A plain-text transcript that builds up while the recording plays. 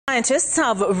Scientists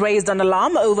have raised an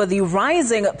alarm over the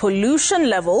rising pollution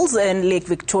levels in Lake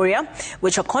Victoria,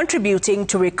 which are contributing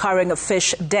to recurring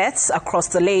fish deaths across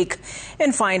the lake.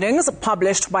 In findings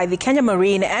published by the Kenya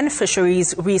Marine and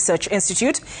Fisheries Research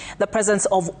Institute, the presence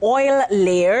of oil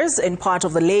layers in part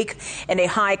of the lake and a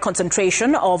high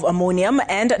concentration of ammonium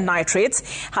and nitrates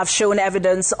have shown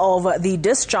evidence of the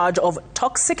discharge of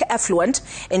toxic effluent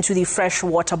into the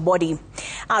freshwater body.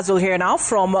 As we'll hear now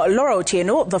from Laura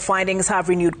Otieno, the findings have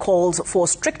renewed calls for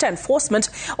stricter enforcement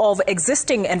of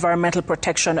existing environmental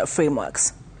protection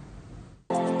frameworks.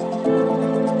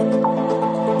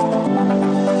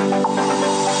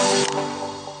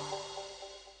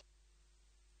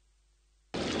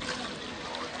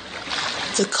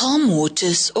 The calm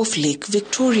waters of Lake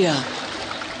Victoria.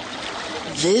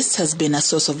 This has been a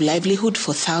source of livelihood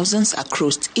for thousands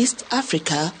across East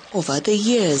Africa over the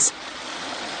years.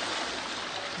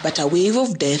 But a wave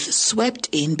of death swept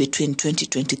in between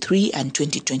 2023 and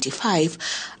 2025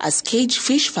 as cage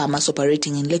fish farmers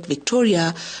operating in Lake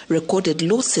Victoria recorded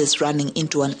losses running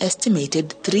into an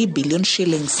estimated 3 billion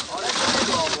shillings.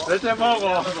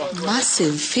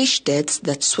 Massive fish deaths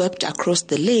that swept across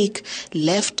the lake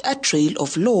left a trail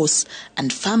of loss,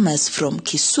 and farmers from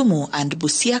Kisumu and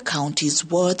Busia counties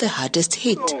were the hardest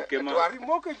hit.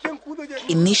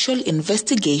 Initial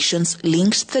investigations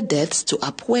linked the deaths to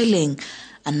upwelling,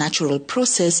 a natural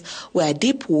process where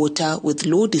deep water with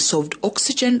low dissolved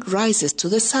oxygen rises to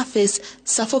the surface,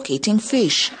 suffocating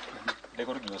fish.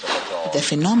 The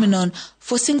phenomenon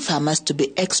forcing farmers to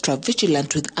be extra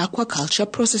vigilant with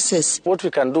aquaculture processes. What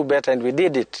we can do better, and we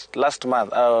did it last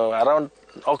month, around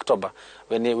October,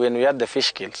 when we had the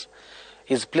fish kills,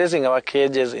 is placing our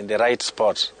cages in the right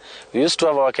spots. We used to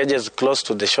have our cages close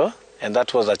to the shore, and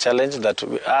that was a challenge that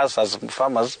us as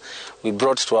farmers, we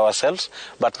brought to ourselves.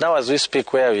 But now as we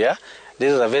speak where we are,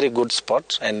 this is a very good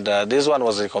spot, and this one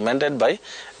was recommended by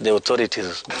the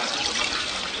authorities.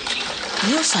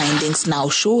 New findings now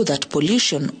show that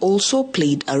pollution also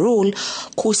played a role,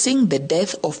 causing the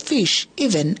death of fish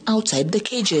even outside the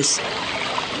cages.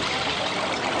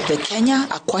 The Kenya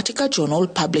Aquatica Journal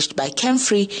published by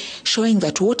Kemfree showing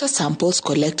that water samples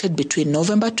collected between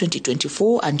November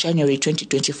 2024 and January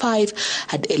 2025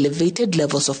 had elevated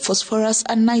levels of phosphorus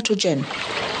and nitrogen.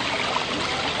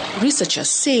 Researchers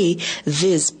say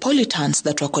these pollutants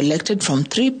that were collected from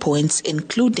 3 points,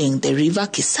 including the river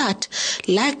Kisat,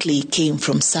 likely came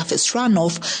from surface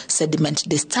runoff, sediment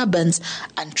disturbance,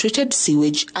 untreated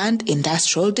sewage, and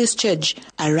industrial discharge,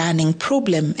 a running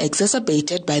problem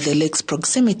exacerbated by the lake's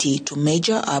proximity to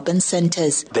major urban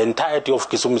centers. The entirety of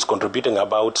Kisumu is contributing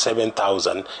about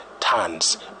 7,000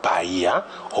 tons per year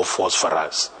of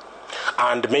phosphorus,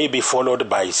 and maybe followed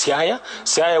by Siaya.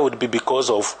 Siaya would be because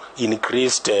of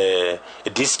increased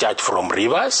discharge from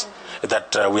rivers,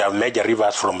 that we have major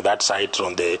rivers from that side,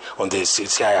 on the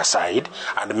Siaya side,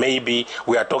 and maybe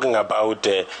we are talking about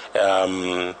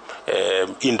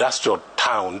industrial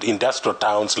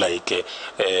towns like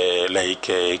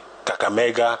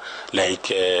Kakamega, like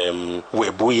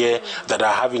Webuye, that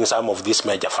are having some of these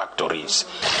major factories.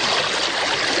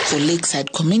 For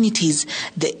lakeside communities,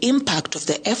 the impact of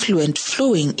the effluent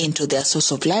flowing into their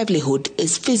source of livelihood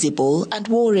is visible and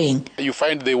worrying. You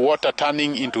find the water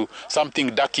turning into something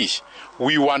darkish.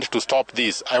 We want to stop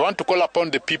this. I want to call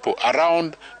upon the people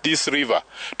around this river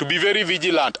to be very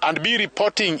vigilant and be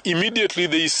reporting immediately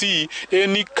they see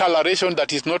any coloration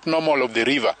that is not normal of the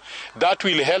river. That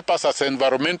will help us as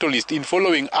environmentalists in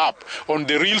following up on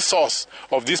the real source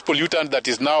of this pollutant that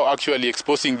is now actually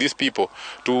exposing these people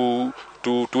to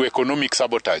economic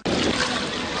sabotage.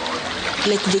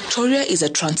 Lake Victoria is a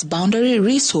transboundary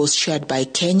resource shared by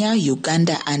Kenya,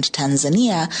 Uganda, and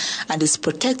Tanzania, and is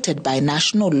protected by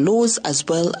national laws as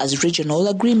well as regional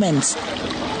agreements.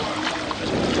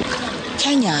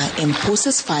 Kenya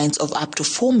imposes fines of up to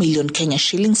 4 million Kenya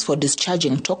shillings for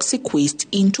discharging toxic waste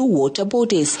into water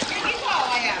bodies.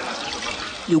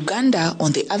 Uganda,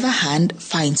 on the other hand,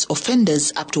 fines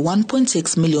offenders up to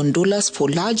 $1.6 million for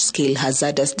large-scale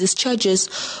hazardous discharges,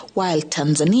 while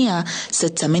Tanzania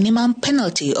sets a minimum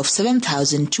penalty of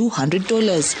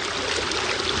 $7,200.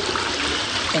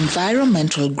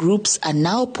 Environmental groups are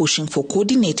now pushing for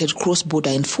coordinated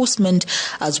cross-border enforcement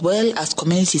as well as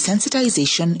community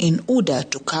sensitization in order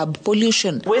to curb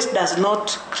pollution. Waste does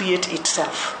not create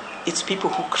itself. It's people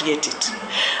who create it.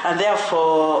 And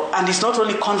therefore, and it's not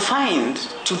only confined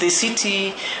to the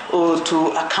city or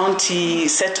to a county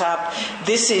setup.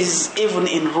 This is even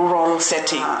in rural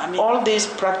setting. All these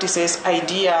practices,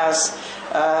 ideas,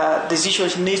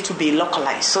 decisions need to be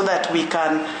localized so that we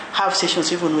can have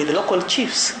sessions even with local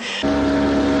chiefs.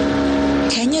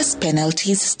 Kenya's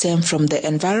penalties stem from the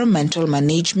Environmental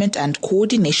Management and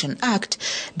Coordination Act,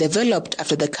 developed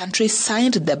after the country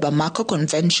signed the Bamako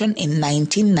Convention in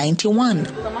 1991.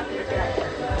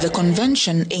 The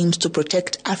convention aims to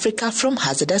protect Africa from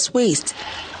hazardous waste.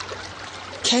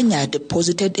 Kenya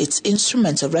deposited its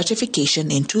instruments of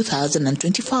ratification in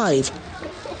 2025.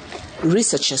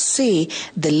 Researchers say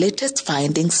the latest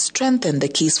findings strengthen the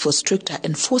case for stricter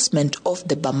enforcement of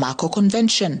the Bamako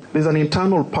Convention. There's an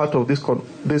internal part of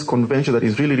this convention that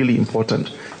is really, really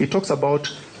important. It talks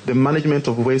about the management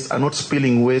of waste and not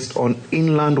spilling waste on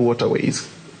inland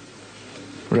waterways,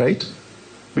 right?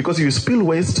 Because if you spill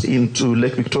waste into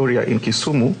Lake Victoria in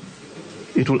Kisumu,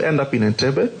 it will end up in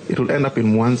Entebbe, it will end up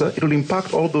in Mwanza, it will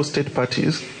impact all those state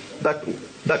parties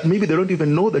that maybe they don't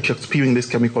even know that you're spewing this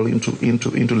chemical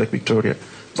into Lake Victoria.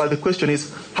 But the question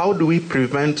is, how do we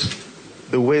prevent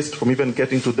the waste from even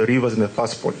getting to the rivers in the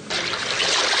first place?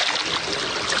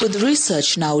 With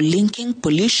research now linking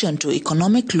pollution to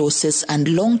economic losses and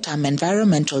long-term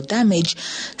environmental damage,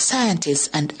 scientists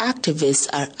and activists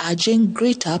are urging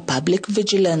greater public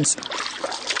vigilance.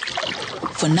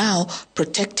 For now,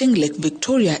 protecting Lake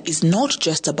Victoria is not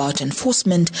just about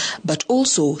enforcement, but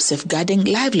also safeguarding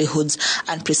livelihoods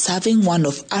and preserving one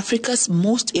of Africa's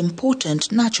most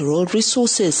important natural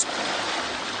resources.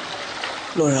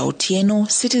 Laura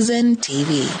Otieno, Citizen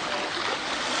TV.